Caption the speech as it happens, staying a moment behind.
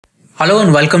Hello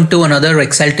and welcome to another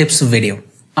Excel tips video.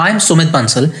 I'm Sumit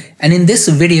Bansal, and in this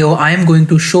video I am going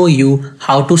to show you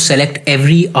how to select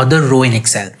every other row in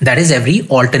Excel, that is every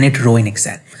alternate row in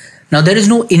Excel. Now there is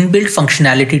no inbuilt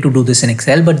functionality to do this in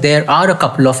Excel, but there are a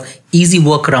couple of easy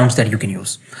workarounds that you can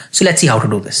use. So let's see how to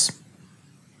do this.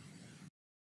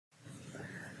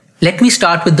 Let me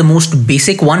start with the most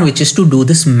basic one, which is to do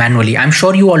this manually. I'm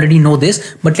sure you already know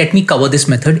this, but let me cover this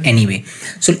method anyway.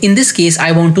 So in this case,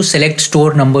 I want to select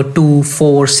store number 2,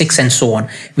 4, 6 and so on,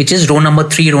 which is row number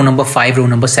 3, row number 5, row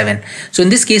number 7. So in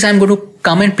this case, I'm going to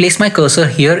come and place my cursor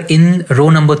here in row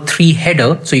number 3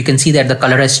 header. So you can see that the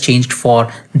color has changed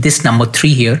for this number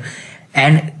 3 here,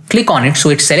 and click on it so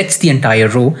it selects the entire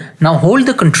row. Now hold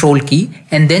the control key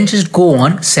and then just go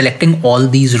on selecting all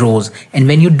these rows, and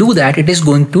when you do that, it is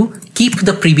going to keep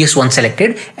the previous one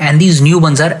selected and these new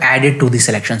ones are added to the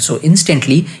selection. So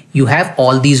instantly you have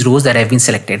all these rows that have been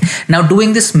selected. Now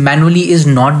doing this manually is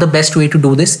not the best way to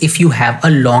do this if you have a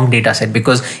long data set,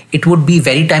 because it would be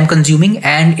very time consuming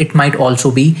and it might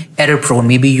also be error prone.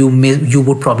 Maybe you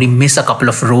would probably miss a couple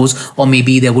of rows, or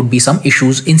maybe there would be some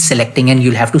issues in selecting and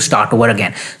you'll have to start over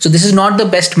again. So this is not the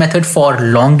best method for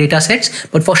long data sets,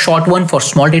 but for short one, for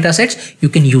small data sets, you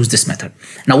can use this method.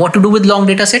 Now what to do with long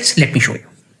data sets? Let me show you.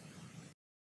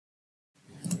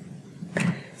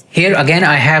 Here again,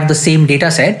 I have the same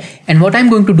data set, and what I'm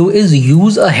going to do is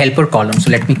use a helper column. So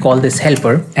let me call this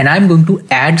helper, and I'm going to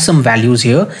add some values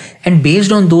here, and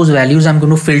based on those values, I'm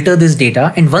going to filter this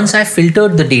data. And once I've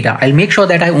filtered the data, I'll make sure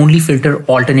that I only filter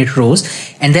alternate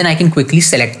rows, and then I can quickly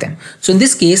select them. So in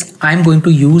this case, I'm going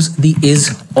to use the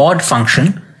isOdd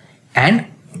function and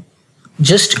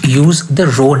just use the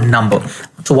row number.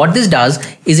 So what this does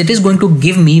is it is going to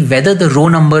give me whether the row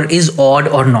number is odd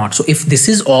or not. So if this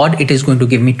is odd, it is going to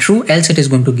give me true, else it is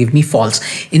going to give me false.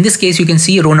 In this case, you can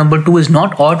see row number 2 is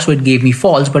not odd, so it gave me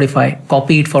false. But if I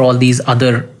copy it for all these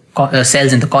other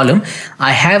cells in the column,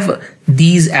 I have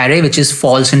these array which is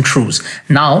false and trues.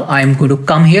 Now I'm going to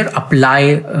come here,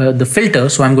 apply the filter.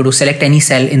 So I'm going to select any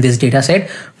cell in this data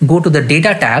set, go to the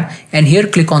data tab, and here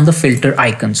click on the filter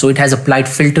icon. So it has applied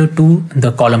filter to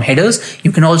the column headers.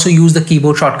 You can also use the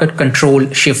keyboard shortcut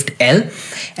Control-Shift-L.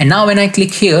 And now when I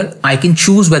click here, I can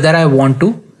choose whether I want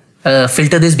to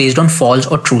filter this based on false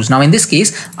or trues. Now in this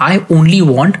case, I only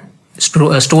want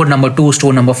store number 2,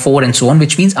 store number 4 and so on,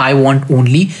 which means I want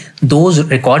only those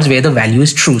records where the value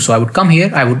is true. So I would come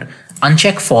here, I would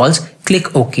uncheck false,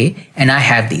 click OK, and I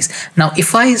have these. Now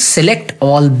if I select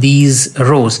all these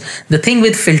rows, the thing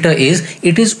with filter is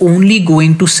it is only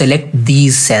going to select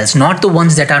these cells, not the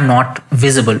ones that are not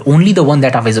visible, only the ones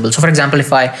that are visible. So for example,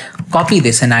 if I copy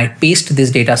this and I paste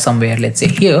this data somewhere, let's say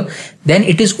here, then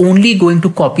it is only going to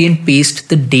copy and paste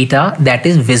the data that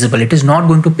is visible. It is not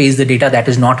going to paste the data that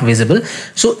is not visible.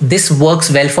 So this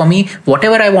works well for me.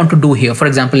 Whatever I want to do here, for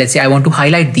example, let's say I want to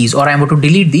highlight these or I want to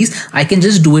delete these, I can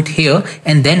just do it here.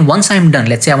 And then once I'm done,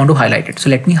 let's say I want to highlight it. So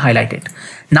let me highlight it.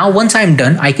 Now once I'm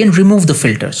done, I can remove the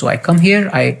filter. So I come here,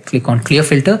 I click on clear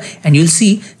filter, and you'll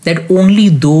see that only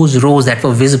those rows that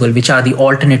were visible, which are the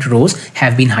alternate rows,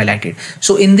 have been highlighted.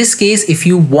 So in this case, if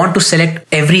you want to select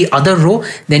every other row,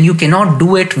 then you cannot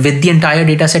do it with the entire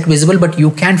data set visible, but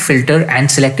you can filter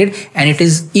and select it, and it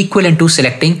is equivalent to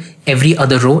selecting every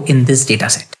other row in this data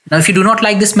set. Now, if you do not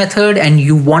like this method and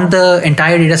you want the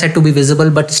entire data set to be visible,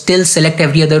 but still select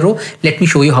every other row, let me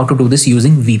show you how to do this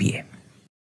using VBA.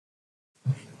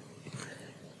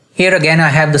 Here again, I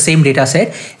have the same data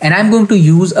set, and I'm going to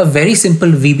use a very simple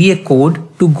VBA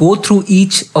code to go through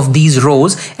each of these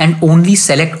rows and only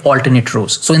select alternate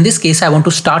rows. So in this case, I want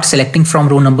to start selecting from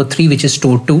row number 3, which is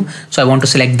store 2. So I want to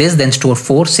select this, then store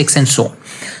 4, 6 and so on.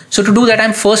 So to do that,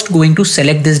 I'm first going to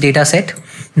select this data set.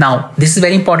 Now, this is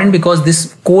very important because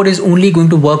this code is only going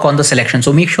to work on the selection.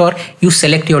 So make sure you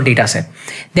select your data set.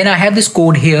 Then I have this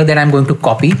code here that I'm going to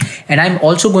copy, and I'm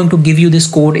also going to give you this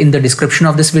code in the description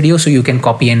of this video so you can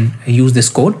copy and use this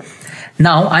code.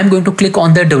 Now I'm going to click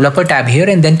on the developer tab here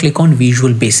and then click on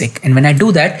Visual Basic. And when I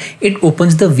do that, it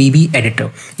opens the VB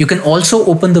editor. You can also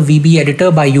open the VB editor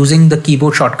by using the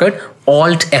keyboard shortcut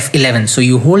Alt F11. So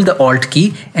you hold the Alt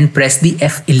key and press the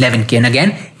F11 key, and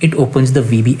again it opens the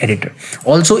VB editor.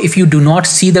 Also, if you do not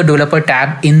see the developer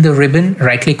tab in the ribbon,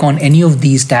 right click on any of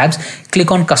these tabs,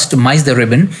 click on customize the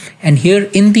ribbon, and here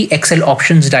in the Excel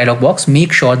options dialog box,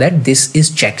 make sure that this is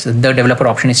checked. So the developer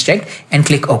option is checked, and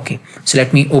click OK. So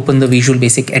let me open the Visual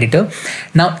Basic editor.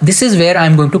 Now this is where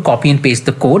I'm going to copy and paste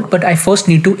the code, but I first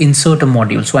need to insert a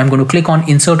module. So I'm going to click on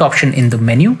insert option in the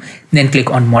menu, then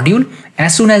click on module.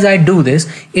 As soon as I do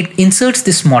this, it inserts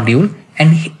this module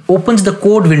and opens the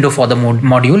code window for the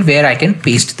module where I can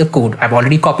paste the code. I've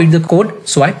already copied the code,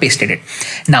 so I pasted it.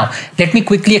 Now, let me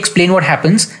quickly explain what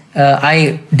happens.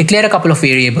 I declare a couple of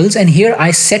variables, and here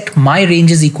I set MyRange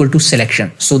is equal to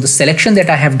selection. So the selection that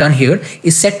I have done here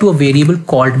is set to a variable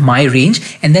called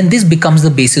MyRange, and then this becomes the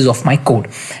basis of my code.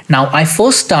 Now, I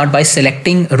first start by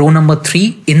selecting row number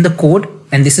 3 in the code,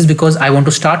 and this is because I want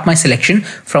to start my selection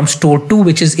from store 2,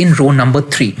 which is in row number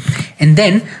 3. And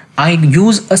then I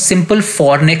use a simple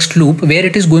for next loop where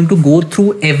it is going to go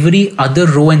through every other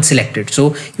row and select it.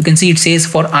 So you can see it says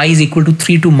for I is equal to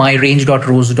 3 to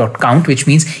MyRange.Rows.Count, which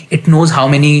means it knows how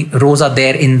many rows are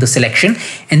there in the selection,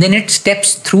 and then it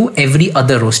steps through every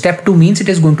other row. Step 2 means it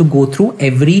is going to go through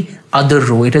every other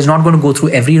row. It is not going to go through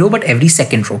every row, but every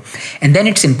second row. And then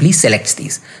it simply selects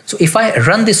these. So if I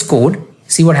run this code,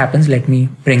 see what happens. Let me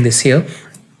bring this here.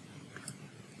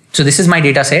 So this is my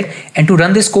data set, and to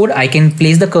run this code, I can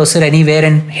place the cursor anywhere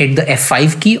and hit the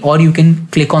F5 key, or you can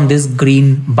click on this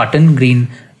green button,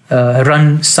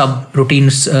 run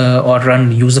subroutines or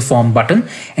run user form button.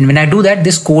 And when I do that,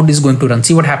 this code is going to run.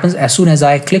 See what happens as soon as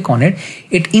I click on it,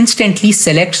 it instantly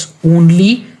selects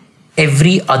only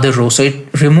every other row. So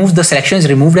it removes, the selection is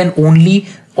removed and only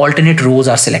alternate rows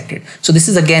are selected. So this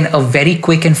is again a very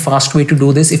quick and fast way to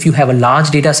do this. If you have a large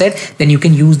data set, then you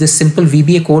can use this simple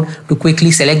VBA code to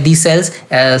quickly select these cells,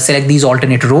 select these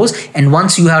alternate rows. And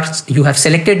once you have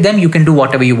selected them, you can do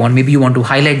whatever you want. Maybe you want to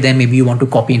highlight them, maybe you want to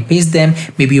copy and paste them,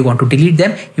 maybe you want to delete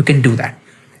them, you can do that.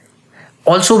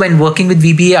 Also, when working with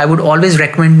VBA, I would always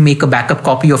recommend make a backup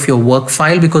copy of your work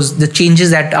file, because the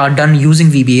changes that are done using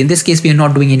VBA, in this case, we are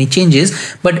not doing any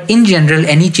changes, but in general,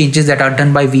 any changes that are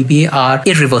done by VBA are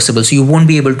irreversible. So you won't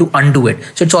be able to undo it.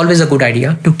 So it's always a good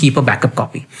idea to keep a backup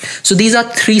copy. So these are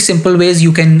 3 simple ways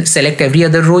you can select every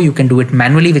other row. You can do it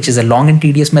manually, which is a long and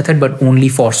tedious method, but only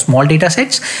for small data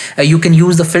sets. You can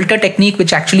use the filter technique,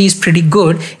 which actually is pretty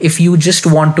good if you just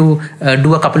want to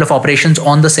do a couple of operations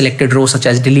on the selected row, such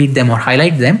as delete them or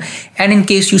highlight them. And in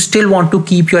case you still want to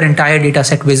keep your entire data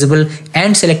set visible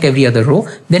and select every other row,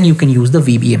 then you can use the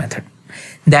VBA method.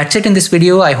 That's it in this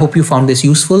video. I hope you found this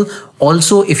useful.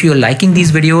 Also, if you're liking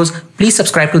these videos, please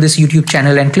subscribe to this YouTube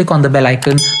channel and click on the bell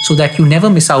icon so that you never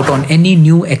miss out on any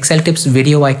new Excel tips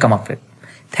video I come up with.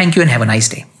 Thank you and have a nice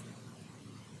day.